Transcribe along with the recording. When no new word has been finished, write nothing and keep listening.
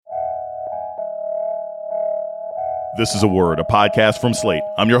This is A Word, a podcast from Slate.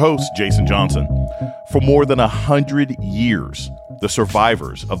 I'm your host, Jason Johnson. For more than 100 years, the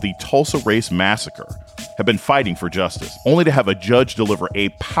survivors of the Tulsa Race Massacre have been fighting for justice, only to have a judge deliver a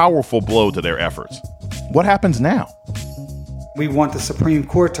powerful blow to their efforts. What happens now? We want the Supreme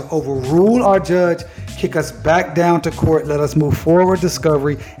Court to overrule our judge, kick us back down to court, let us move forward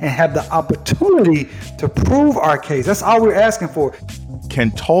discovery, and have the opportunity to prove our case. That's all we're asking for.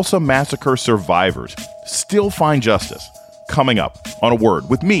 Can Tulsa Massacre survivors still find justice? Coming up on A Word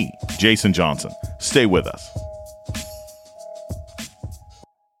with me, Jason Johnson. Stay with us.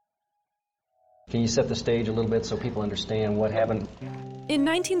 Can you set the stage a little bit so people understand what happened? In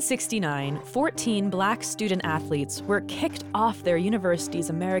 1969, 14 black student athletes were kicked off their university's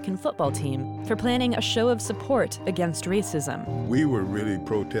American football team for planning a show of support against racism. We were really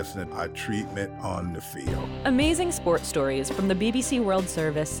protesting our treatment on the field. Amazing Sports Stories from the BBC World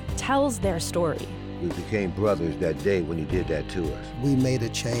Service tells their story. We became brothers that day when he did that to us. We made a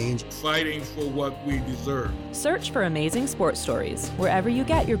change. Fighting for what we deserve. Search for Amazing Sports Stories wherever you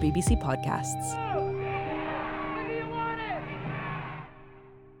get your BBC podcasts.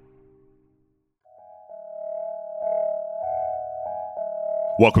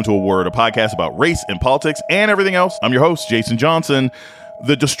 Welcome to A Word, a podcast about race and politics and everything else. I'm your host, Jason Johnson.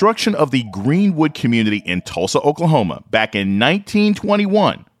 The destruction of the Greenwood community in Tulsa, Oklahoma, back in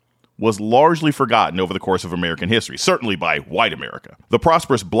 1921 was largely forgotten over the course of American history, certainly by white America. The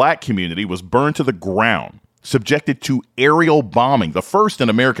prosperous black community was burned to the ground, subjected to aerial bombing, the first in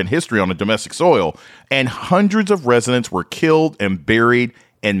American history on a domestic soil, and hundreds of residents were killed and buried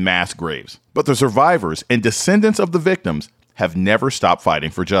in mass graves. But the survivors and descendants of the victims have never stopped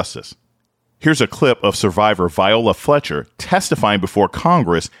fighting for justice. Here's a clip of survivor Viola Fletcher testifying before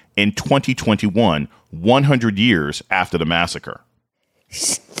Congress in 2021, 100 years after the massacre.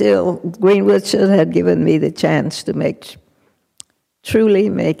 Still, Greenwood should have given me the chance to truly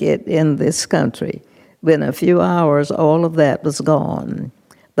make it in this country. Within a few hours, all of that was gone.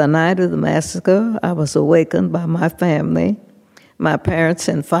 The night of the massacre, I was awakened by my family. My parents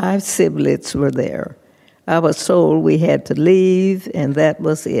and 5 siblings were there. I was told we had to leave, and that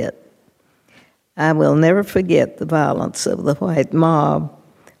was it. I will never forget the violence of the white mob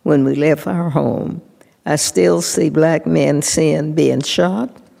when we left our home. I still see black men being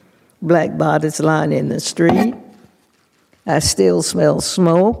shot, black bodies lying in the street. I still smell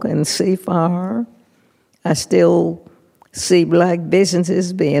smoke and see fire. I still see black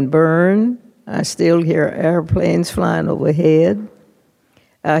businesses being burned. I still hear airplanes flying overhead.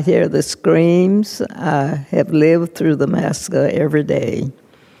 I hear the screams. I have lived through the massacre every day.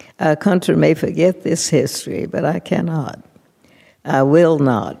 Our country may forget this history, but I cannot. I will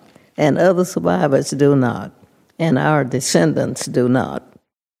not. And other survivors do not. And our descendants do not.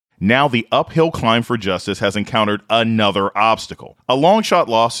 Now the uphill climb for justice has encountered another obstacle. A long-shot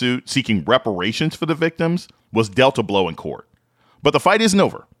lawsuit seeking reparations for the victims was dealt a blow in court. But the fight isn't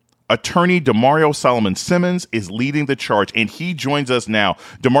over. Attorney Demario Solomon Simmons is leading the charge, and he joins us now.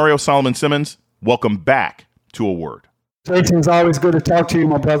 Demario Solomon Simmons, welcome back to A Word. Jason, it's always good to talk to you,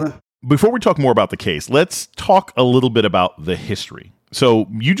 my brother. Before we talk more about the case, let's talk a little bit about the history. So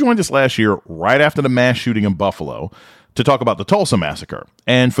you joined us last year right after the mass shooting in Buffalo to talk about the Tulsa Massacre.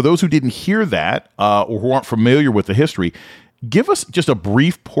 And for those who didn't hear that or who aren't familiar with the history, give us just a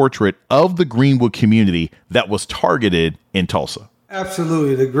brief portrait of the Greenwood community that was targeted in Tulsa.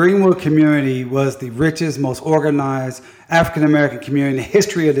 Absolutely. The Greenwood community was the richest, most organized African-American community in the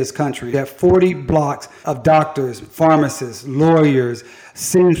history of this country. We had 40 blocks of doctors, pharmacists, lawyers,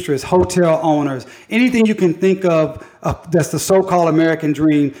 seamstresses, hotel owners, anything you can think of that's the so-called American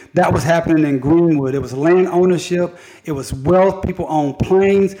dream, that was happening in Greenwood. It was land ownership, it was wealth, people owned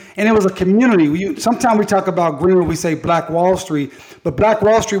planes, and it was a community. Sometimes we talk about Greenwood, we say Black Wall Street, but Black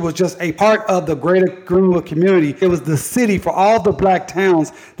Wall Street was just a part of the greater Greenwood community. It was the city for all the black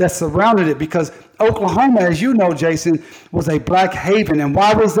towns that surrounded it, because Oklahoma, as you know, Jason, was a black haven. And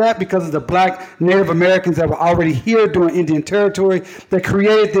why was that? Because of the black Native Americans that were already here during Indian Territory that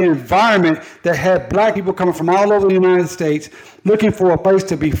created the environment that had black people coming from all over the United States looking for a place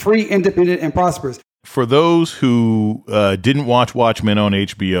to be free, independent, and prosperous. For those who didn't watch Watchmen on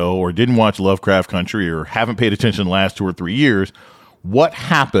HBO or didn't watch Lovecraft Country or haven't paid attention the last 2 or 3 years, what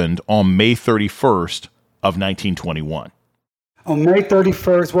happened on May 31st of 1921? On May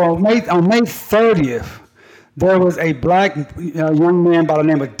 31st, on May 30th, there was a black young man by the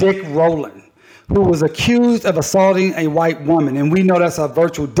name of Dick Rowland who was accused of assaulting a white woman. And we know that's a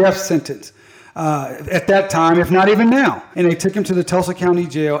virtual death sentence at that time, if not even now. And they took him to the Tulsa County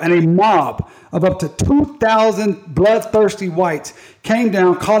Jail, and a mob of up to 2,000 bloodthirsty whites came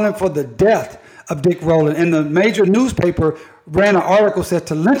down calling for the death of Dick Rowland. And the major newspaper ran an article said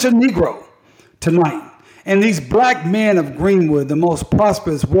to lynch a Negro tonight. And these black men of Greenwood, the most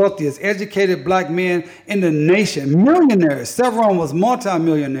prosperous, wealthiest, educated black men in the nation, millionaires, several of them was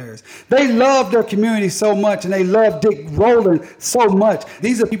multimillionaires. They loved their community so much, and they loved Dick Rowland so much.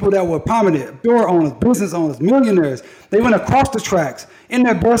 These are people that were prominent, door owners, business owners, millionaires. They went across the tracks in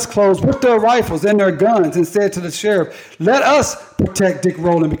their best clothes with their rifles and their guns and said to the sheriff, let us protect Dick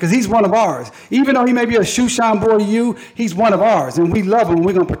Rowland because he's one of ours. Even though he may be a shoe shine boy to you, he's one of ours, and we love him, and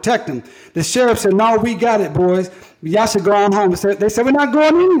we're going to protect him. The sheriff said, no, we got it, boys. Y'all should go on home. They said, we're not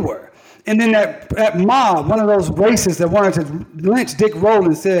going anywhere. And then that mob, one of those racists that wanted to lynch Dick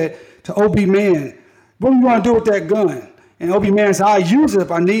Rowland, said to O.B. Mann, what are you going to do with that gun? And O.B. Mann said, I'll use it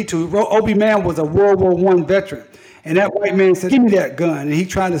if I need to. O.B. Mann was a World War I veteran. And that white man said, give me that gun. And he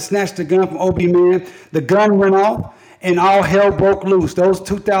tried to snatch the gun from O.B. Mann. The gun went off, and all hell broke loose. Those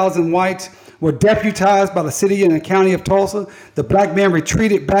 2,000 whites were deputized by the city and the county of Tulsa. The black men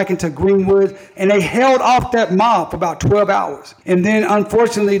retreated back into Greenwood, and they held off that mob for about 12 hours. And then,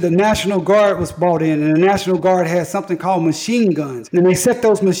 unfortunately, the National Guard was brought in, and the National Guard had something called machine guns. And they set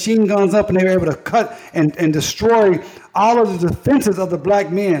those machine guns up, and they were able to cut and destroy all of the defenses of the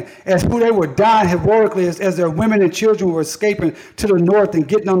black men as who they were dying heroically as their women and children were escaping to the north and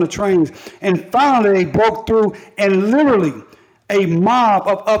getting on the trains. And finally, they broke through, and literally a mob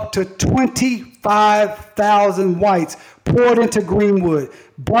of up to 25,000 whites poured into Greenwood,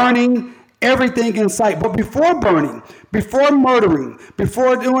 burning everything in sight. But before burning, before murdering,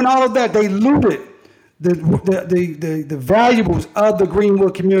 before doing all of that, they looted the valuables of the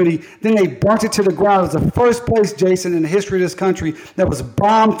Greenwood community. Then they burnt it to the ground. It was the first place, Jason, in the history of this country that was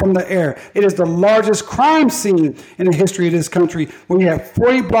bombed from the air. It is the largest crime scene in the history of this country, where you have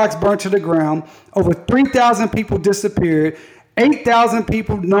 40 blocks burnt to the ground, over 3,000 people disappeared, 8,000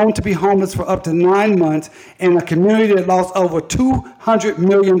 people known to be homeless for up to 9 months, and a community that lost over $200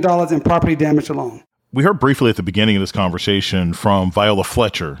 million in property damage alone. We heard briefly at the beginning of this conversation from Viola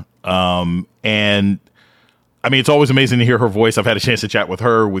Fletcher. And I mean, it's always amazing to hear her voice. I've had a chance to chat with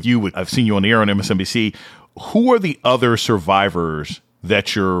her, with you. I've seen you on the air on MSNBC. Who are the other survivors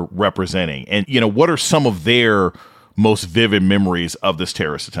that you're representing? And, you know, what are some of their most vivid memories of this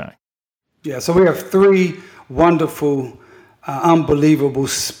terrorist attack? Yeah, so we have three wonderful, unbelievable,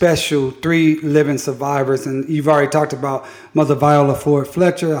 special, 3 living survivors. And you've already talked about Mother Viola Ford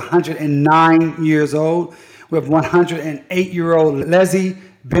Fletcher, 109 years old. We have 108-year-old Leslie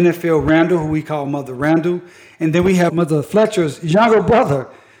Benefield Randall, who we call Mother Randall. And then we have Mother Fletcher's younger brother,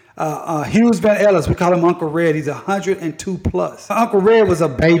 Hughes Van Ellis. We call him Uncle Red. He's 102 plus. Uncle Red was a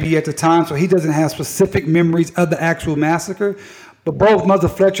baby at the time, so he doesn't have specific memories of the actual massacre. But both Mother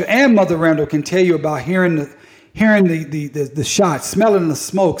Fletcher and Mother Randall can tell you about hearing the shots, smelling the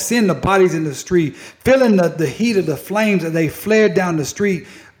smoke, seeing the bodies in the street, feeling the heat of the flames as they flared down the street,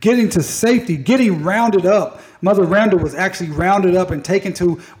 getting to safety, getting rounded up. Mother Randall was actually rounded up and taken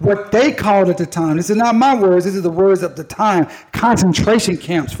to what they called at the time, this is not my words, this is the words of the time, concentration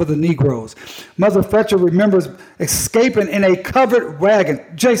camps for the Negroes. Mother Fletcher remembers escaping in a covered wagon.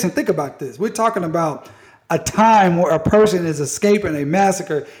 Jason, think about this. We're talking about a time where a person is escaping a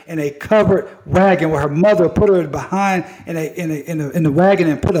massacre in a covered wagon, where her mother put her behind in the wagon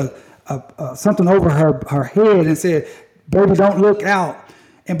and put something over her head and said, "Baby, don't look out."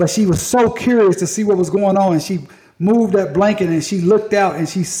 But she was so curious to see what was going on, and she moved that blanket and she looked out and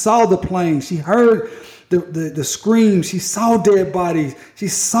she saw the plane. She heard the screams. She saw dead bodies. She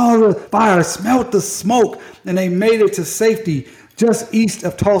saw the fire, smelled the smoke, and they made it to safety just east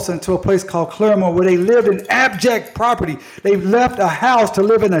of Tulsa into a place called Claremore, where they lived in abject poverty. They left a house to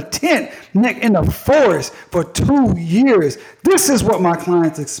live in a tent in the forest for 2 years. This is what my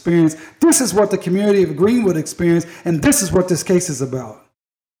clients experienced. This is what the community of Greenwood experienced, and this is what this case is about.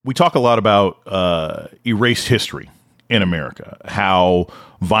 We talk a lot about erased history in America, how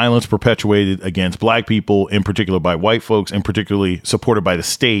violence perpetuated against black people, in particular by white folks, and particularly supported by the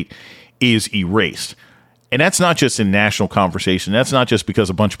state, is erased. And that's not just in national conversation. That's not just because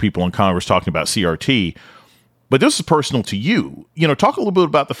a bunch of people in Congress talking about CRT, but this is personal to you. You know, talk a little bit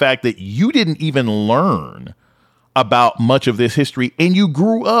about the fact that you didn't even learn about much of this history, and you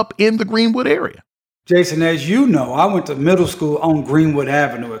grew up in the Greenwood area. Jason, as you know, I went to middle school on Greenwood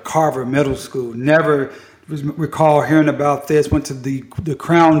Avenue at Carver Middle School. Never recall hearing about this. Went to the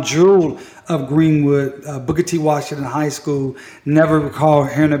crown jewel of Greenwood, Booker T. Washington High School, never recall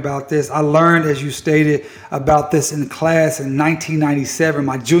hearing about this. I learned, as you stated, about this in class in 1997,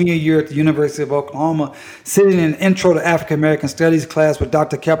 my junior year at the University of Oklahoma, sitting in Intro to African American Studies class with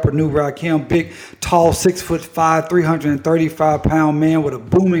Dr. Kepler Newbrow-Kim, big, tall, 6'5", 335-pound man with a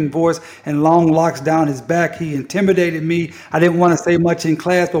booming voice and long locks down his back. He intimidated me. I didn't want to say much in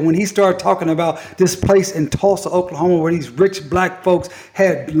class, but when he started talking about this place in Tulsa, Oklahoma, where these rich black folks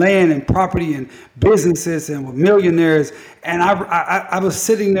had land and property and businesses and were millionaires, and I was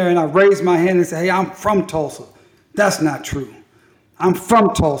sitting there and I raised my hand and said, hey, I'm from Tulsa. That's not true. I'm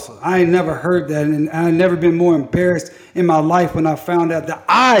from Tulsa. I ain't never heard that, and I never been more embarrassed in my life when I found out that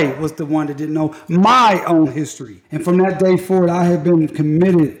I was the one that didn't know my own history. And from that day forward, I have been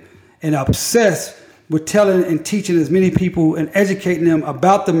committed and obsessed with telling and teaching as many people and educating them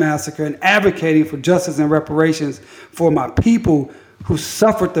about the massacre and advocating for justice and reparations for my people who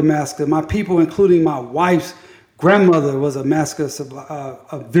suffered the massacre. My people, including my wife's grandmother, was a massacre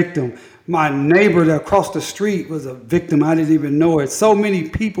a victim. My neighbor that across the street was a victim. I didn't even know it. So many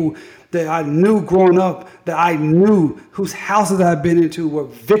people that I knew growing up, that I knew, whose houses I've been into, were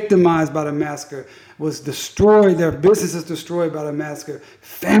victimized by the massacre, was destroyed, their businesses destroyed by the massacre,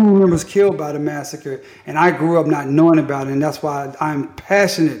 family members killed by the massacre, and I grew up not knowing about it, and that's why I'm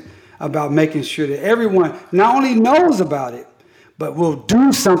passionate about making sure that everyone not only knows about it, but will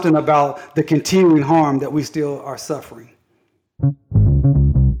do something about the continuing harm that we still are suffering.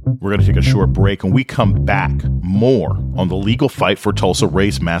 We're going to take a short break. When we come back, more on the legal fight for Tulsa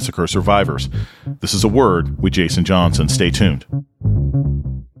Race Massacre survivors. This is A Word with Jason Johnson. Stay tuned.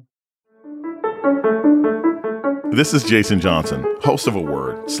 This is Jason Johnson, host of A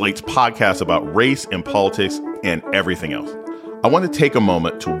Word, Slate's podcast about race and politics and everything else. I want to take a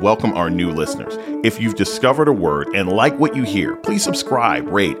moment to welcome our new listeners. If you've discovered A Word and like what you hear, please subscribe,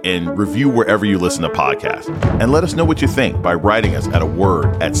 rate, and review wherever you listen to podcasts. And let us know what you think by writing us at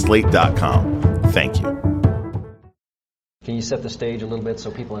aword@slate.com. Thank you. Can you set the stage a little bit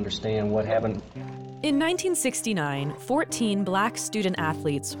so people understand what happened? In 1969, 14 black student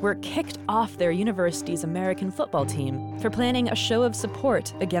athletes were kicked off their university's American football team for planning a show of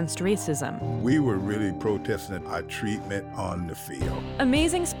support against racism. We were really protesting our treatment on the field.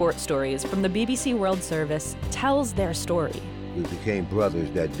 Amazing Sports Stories from the BBC World Service tells their story. We became brothers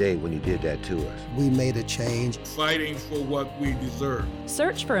that day when you did that to us. We made a change. Fighting for what we deserve.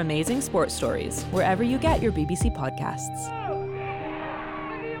 Search for Amazing Sports Stories wherever you get your BBC podcasts.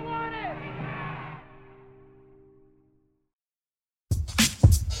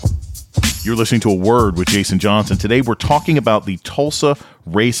 You're listening to A Word with Jason Johnson. Today, we're talking about the Tulsa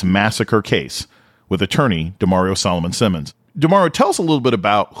Race Massacre case with attorney Damario Solomon Simmons. Damario, tell us a little bit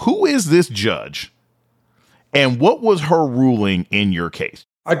about who is this judge and what was her ruling in your case?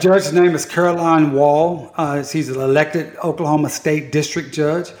 Our judge's name is Caroline Wall. She's an elected Oklahoma State District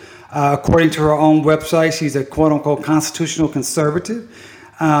Judge. According to her own website, she's a quote-unquote constitutional conservative.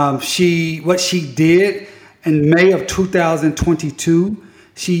 What she did in May of 2022,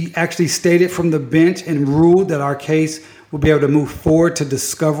 she actually stated from the bench and ruled that our case would be able to move forward to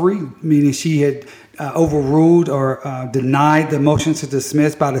discovery, meaning she had overruled or denied the motion to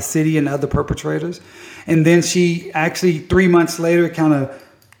dismiss by the city and other perpetrators. And then she actually 3 months later kind of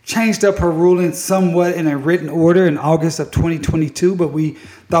changed up her ruling somewhat in a written order in August of 2022, but we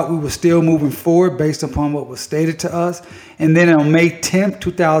thought we were still moving forward based upon what was stated to us. And then on May 10th,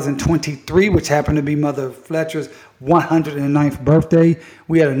 2023, which happened to be Mother Fletcher's 109th birthday,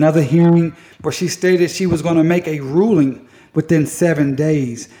 we had another hearing where she stated she was going to make a ruling within 7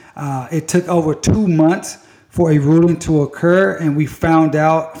 days. It took over 2 months for a ruling to occur, and we found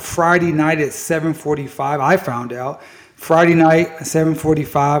out Friday night at 7:45. I found out Friday night at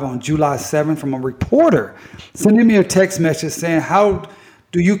 7:45 on July 7th from a reporter sending me a text message saying, "How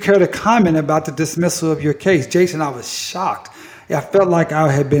do you care to comment about the dismissal of your case?" Jason, I was shocked. I felt like I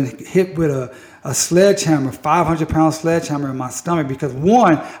had been hit with a sledgehammer, 500-pound sledgehammer in my stomach, because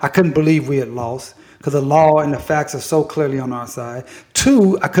one, I couldn't believe we had lost because the law and the facts are so clearly on our side.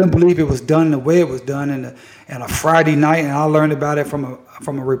 Two, I couldn't believe it was done the way it was done in a Friday night, and I learned about it from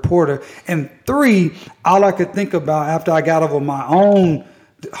a reporter. And three, all I could think about after I got over my own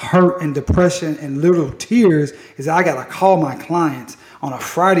hurt and depression and little tears is I got to call my clients on a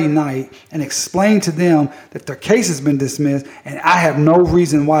Friday night and explain to them that their case has been dismissed, and I have no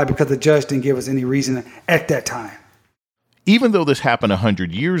reason why, because the judge didn't give us any reason at that time. Even though this happened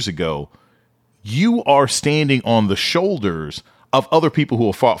 100 years ago, you are standing on the shoulders of other people who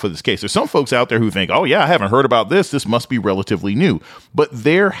have fought for this case. There's some folks out there who think, oh, yeah, I haven't heard about this. This must be relatively new. But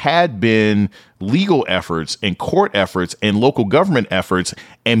there had been legal efforts and court efforts and local government efforts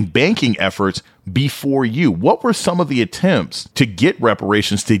and banking efforts before you. What were some of the attempts to get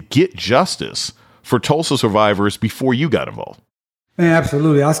reparations, to get justice for Tulsa survivors before you got involved? Man,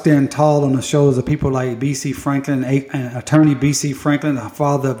 absolutely. I stand tall on the shoulders of people like B.C. Franklin, attorney B.C. Franklin, the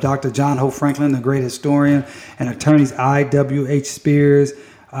father of Dr. John Hope Franklin, the great historian, and attorneys I.W.H. Spears,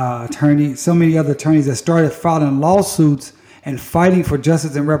 so many other attorneys that started filing lawsuits and fighting for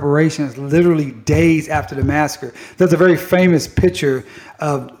justice and reparations literally days after the massacre. There's a very famous picture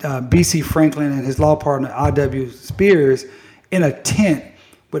of B.C. Franklin and his law partner I.W. Spears in a tent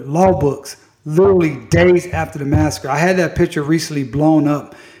with law books literally days after the massacre. I had that picture recently blown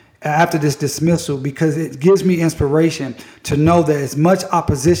up after this dismissal because it gives me inspiration to know that as much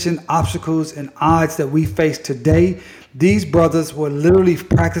opposition, obstacles, and odds that we face today, these brothers were literally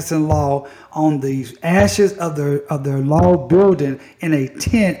practicing law on the ashes of their law building in a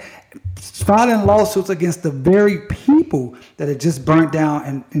tent, filing lawsuits against the very people that had just burnt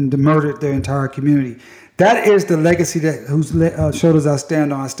down and murdered their entire community. That is the legacy whose shoulders I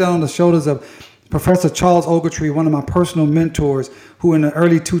stand on. I stand on the shoulders of Professor Charles Ogletree, one of my personal mentors, who in the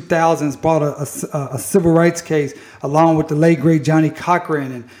early 2000s brought a civil rights case along with the late, great Johnny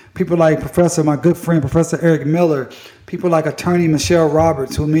Cochran, and people like my good friend, Professor Eric Miller, people like attorney Michelle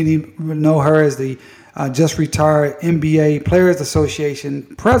Roberts, who many know her as the just retired NBA Players Association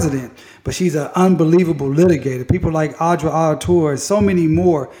president, but she's an unbelievable litigator. People like Audra Artur and so many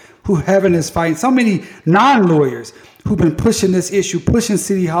more who have in this fight, so many non-lawyers who've been pushing this issue, pushing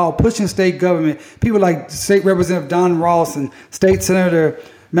City Hall, pushing state government, people like State Representative Don Ross and State Senator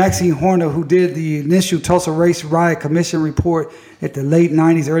Maxine Horner, who did the initial Tulsa Race Riot Commission report at the late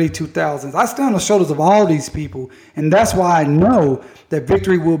 90s, early 2000s. I stand on the shoulders of all these people, and that's why I know that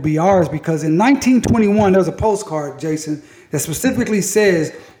victory will be ours, because in 1921, there was a postcard, Jason, that specifically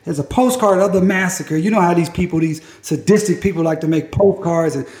says, there's a postcard of the massacre. You know how these sadistic people like to make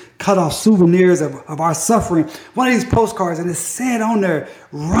postcards and cut off souvenirs of our suffering. One of these postcards, and it said on there,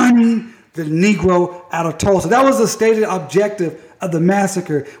 running the Negro out of Tulsa. That was the stated objective of the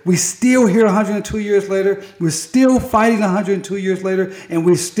massacre. We still here 102 years later. We're still fighting 102 years later, and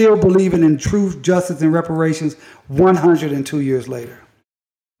we're still believing in truth, justice, and reparations 102 years later.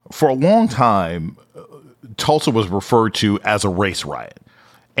 For a long time, Tulsa was referred to as a race riot.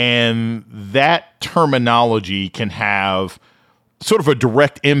 And that terminology can have sort of a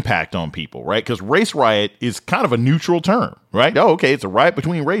direct impact on people, right? Because race riot is kind of a neutral term, right? Oh, okay, it's a riot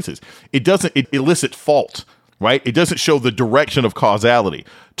between races. It elicit fault, right? It doesn't show the direction of causality.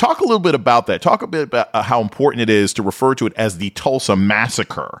 Talk a little bit about that. Talk a bit about how important it is to refer to it as the Tulsa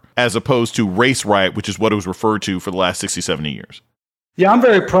Massacre, as opposed to race riot, which is what it was referred to for the last 60, 70 years. Yeah, I'm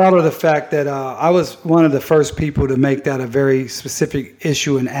very proud of the fact that I was one of the first people to make that a very specific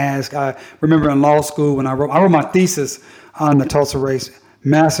issue and ask. I remember in law school when I wrote my thesis on the Tulsa Race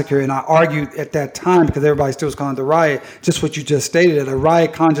Massacre, and I argued at that time, because everybody still was calling it the riot, just what you just stated, that a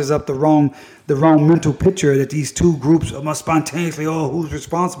riot conjures up the wrong mental picture that these two groups must spontaneously, who's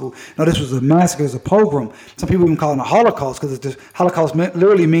responsible? No, this was a massacre, it was a pogrom. Some people even call it a Holocaust, because the Holocaust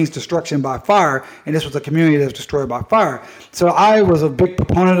literally means destruction by fire, and this was a community that was destroyed by fire. So I was a big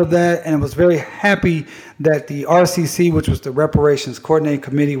proponent of that, and was very happy that the RCC, which was the Reparations Coordinating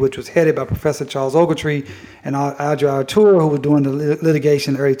Committee, which was headed by Professor Charles Ogletree and Audra Artur, who was doing the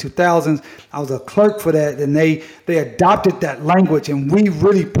litigation in the early 2000s. I was a clerk for that, and they adopted that language, and we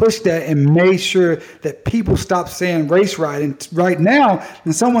really pushed that and made sure that people stopped saying race riot. And right now,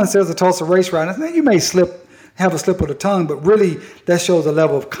 when someone says a Tulsa race riot, you may have a slip of the tongue, but really that shows a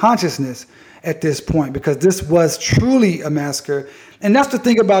level of consciousness at this point, because this was truly a massacre. And that's the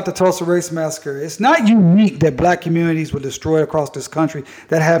thing about the Tulsa Race Massacre. It's not unique that black communities were destroyed across this country.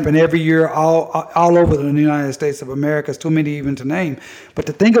 That happened every year all over the United States of America. It's too many even to name. But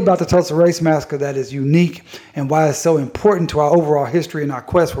the thing about the Tulsa Race Massacre that is unique and why it's so important to our overall history and our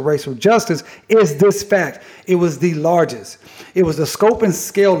quest for racial justice is this fact. It was the largest. It was the scope and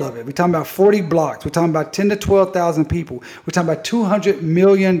scale of it. We're talking about 40 blocks. We're talking about 10 to 12,000 people. We're talking about $200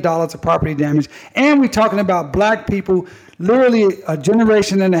 million of property damage. And we're talking about black people, literally a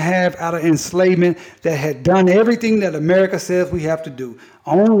generation and a half out of enslavement, that had done everything that America says we have to do.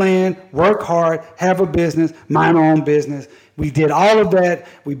 own land, work hard, have a business, mind our own business. We did all of that.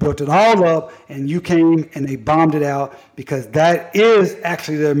 We built it all up, and you came and they bombed it out, because that is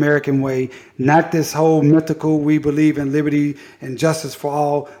actually the American way, not this whole mythical, we believe in liberty and justice for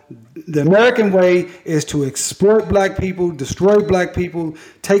all. The American way is to exploit black people, destroy black people,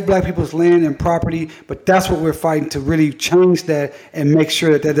 take black people's land and property, but that's what we're fighting to really change that and make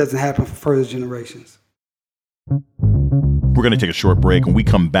sure that that doesn't happen for further generations. We're going to take a short break. When we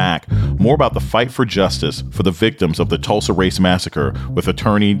come back, more about the fight for justice for the victims of the Tulsa Race Massacre with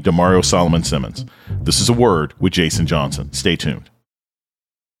attorney Demario Solomon Simmons. This is A Word with Jason Johnson. Stay tuned.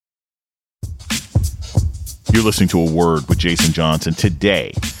 You're listening to A Word with Jason Johnson.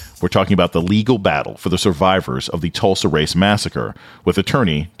 Today, we're talking about the legal battle for the survivors of the Tulsa Race Massacre with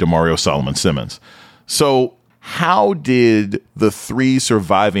attorney Demario Solomon Simmons. So, how did the 3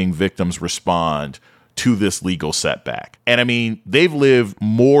 surviving victims respond to this legal setback? And I mean, they've lived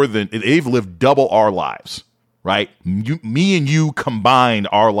double our lives, right? Me and you combined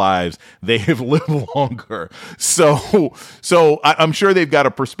our lives, they have lived longer. So I'm sure they've got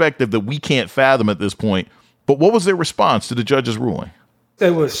a perspective that we can't fathom at this point. But what was their response to the judge's ruling?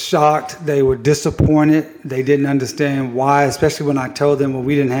 They were shocked. They were disappointed. They didn't understand why, especially when I told them, well,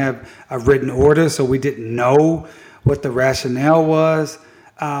 we didn't have a written order, so we didn't know what the rationale was.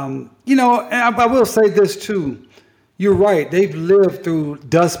 And I will say this too. You're right. They've lived through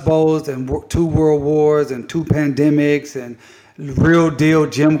Dust Bowls and 2 world wars and 2 pandemics and real deal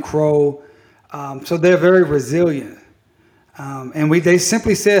Jim Crow. So they're very resilient. And they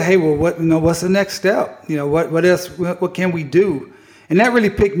simply said, hey, well, what's the next step? What else? What can we do? And that really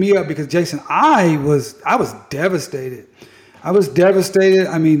picked me up, because Jason, I was devastated. I was devastated.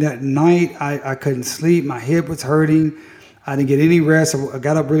 I mean, that night I couldn't sleep. My hip was hurting. I didn't get any rest. I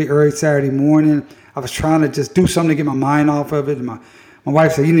got up really early Saturday morning. I was trying to just do something to get my mind off of it. And my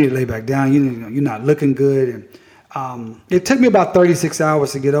wife said, you need to lay back down. You're not looking good. And it took me about 36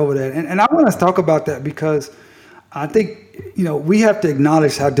 hours to get over that. And I want to talk about that, because I think, we have to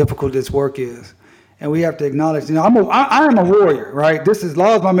acknowledge how difficult this work is. And we have to acknowledge, I am a warrior, right?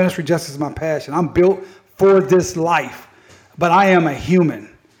 Law is my ministry, justice is my passion. I'm built for this life, but I am a human.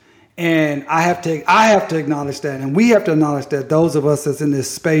 And I have to acknowledge that, and we have to acknowledge that, those of us that's in this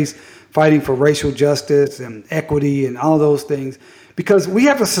space fighting for racial justice and equity and all those things, because we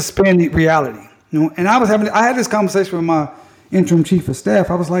have to suspend the reality. And I had this conversation with my interim chief of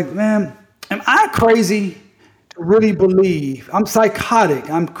staff. I was like, man, am I crazy to really believe? I'm psychotic.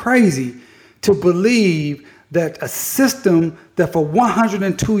 I'm crazy to believe that a system that for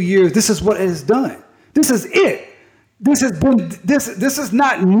 102 years, this is what it has done. This is it. This is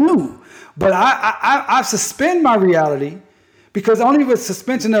not new, but I suspend my reality, because only with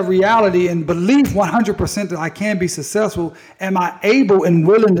suspension of reality and belief 100% that I can be successful am I able and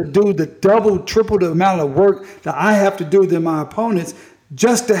willing to do the double, triple the amount of work that I have to do than my opponents,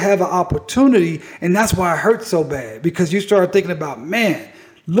 just to have an opportunity. And that's why it hurts so bad, because you start thinking about, man,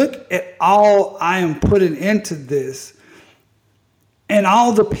 look at all I am putting into this. And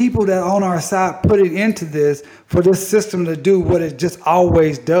all the people that are on our side putting into this for this system to do what it just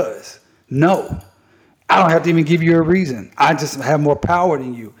always does. No, I don't have to even give you a reason. I just have more power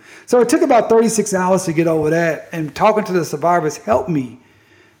than you. So it took about 36 hours to get over that. And talking to the survivors helped me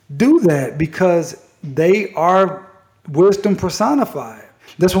do that, because they are wisdom personified.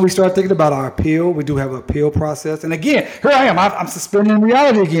 That's when we start thinking about our appeal. We do have an appeal process. And again, here I am. I'm suspending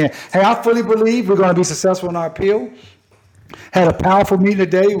reality again. Hey, I fully believe we're going to be successful in our appeal. Had a powerful meeting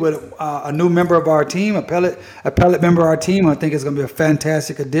today with a new member of our team, appellate member of our team. I think it's going to be a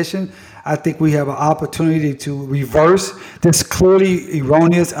fantastic addition. I think we have an opportunity to reverse this clearly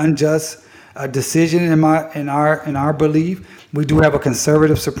erroneous, unjust decision in our belief. We do have a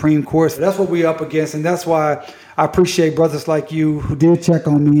conservative Supreme Court. So that's what we're up against, and that's why I appreciate brothers like you who did check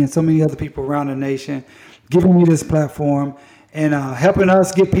on me, and so many other people around the nation giving me this platform and helping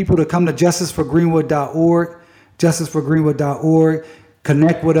us get people to come to justiceforgreenwood.org. justiceforgreenwood.org.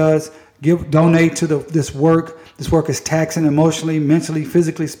 Connect with us. Donate to this work. This work is taxing emotionally, mentally,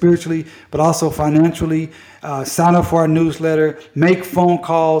 physically, spiritually, but also financially. Sign up for our newsletter. Make phone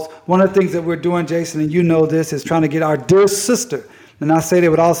calls. One of the things that we're doing, Jason, and you know this, is trying to get our dear sister, and I say that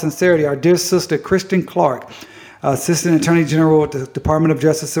with all sincerity, our dear sister, Kristen Clark, Assistant Attorney General at the Department of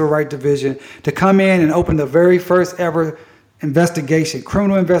Justice Civil Rights Division, to come in and open the very first ever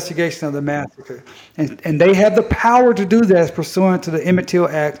criminal investigation of the massacre. And they have the power to do that pursuant to the Emmett Till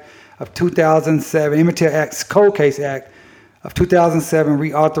Act of 2007, Emmett Till Act's Cold Case Act of 2007,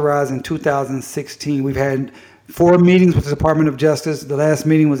 reauthorized in 2016. We've had 4 meetings with the Department of Justice. The last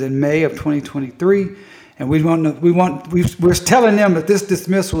meeting was in May of 2023. And we're telling them that this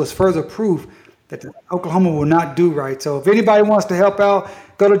dismissal is further proof that Oklahoma will not do right. So if anybody wants to help out,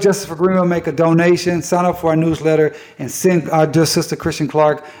 go to Justice for Greenville, make a donation, sign up for our newsletter, and send our dear sister Christian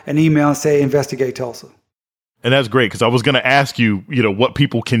Clark an email and say, investigate Tulsa. And that's great, because I was going to ask you, what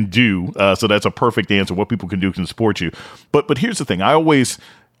people can do. So that's a perfect answer. What people can do can support you. But here's the thing. I always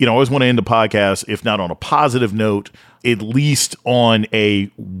want to end the podcast, if not on a positive note, at least on a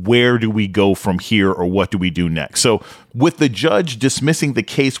where do we go from here, or what do we do next? So with the judge dismissing the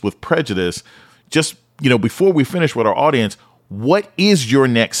case with prejudice, just, before we finish with our audience, what is your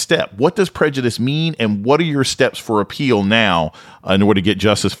next step? What does prejudice mean? And what are your steps for appeal now in order to get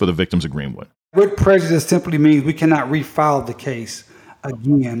justice for the victims of Greenwood? What prejudice simply means we cannot refile the case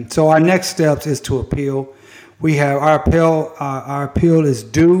again. So our next steps is to appeal. We have our appeal is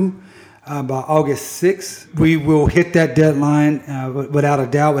due by August 6th. We will hit that deadline without a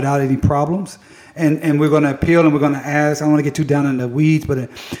doubt, without any problems. And we're going to appeal, and we're going to ask. I don't want to get too down in the weeds, but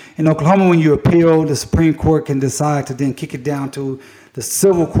in Oklahoma, when you appeal, the Supreme Court can decide to then kick it down to the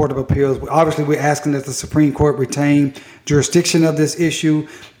Civil Court of Appeals. Obviously, we're asking that the Supreme Court retain jurisdiction of this issue.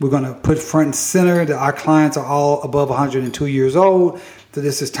 We're going to put front and center that our clients are all above 102 years old. So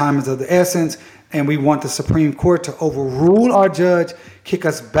this is time is of the essence. And we want the Supreme Court to overrule our judge, kick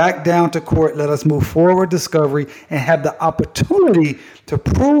us back down to court, let us move forward discovery, and have the opportunity to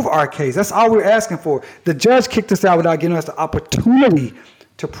prove our case. That's all we're asking for. The judge kicked us out without giving us the opportunity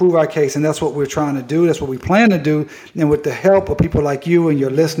to prove our case, and that's what we're trying to do. That's what we plan to do. And with the help of people like you and your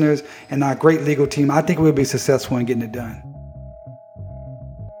listeners and our great legal team, I think we'll be successful in getting it done.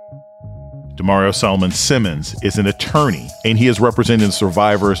 Demario Solomon Simmons is an attorney, and he is representing the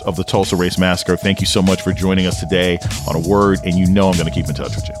survivors of the Tulsa Race Massacre. Thank you so much for joining us today on A Word, and I'm going to keep in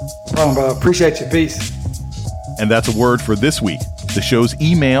touch with you. No problem, brother. Appreciate you. Peace. And that's A Word for this week. The show's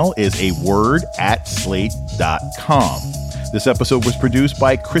email is aword@slate.com. This episode was produced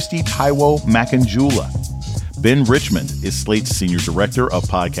by Christy Taiwo Makanjula. Ben Richmond is Slate's Senior Director of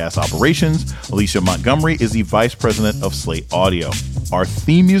Podcast Operations. Alicia Montgomery is the Vice President of Slate Audio. Our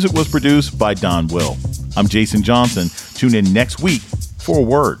theme music was produced by Don Will. I'm Jason Johnson. Tune in next week for A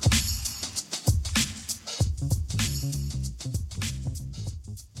Word.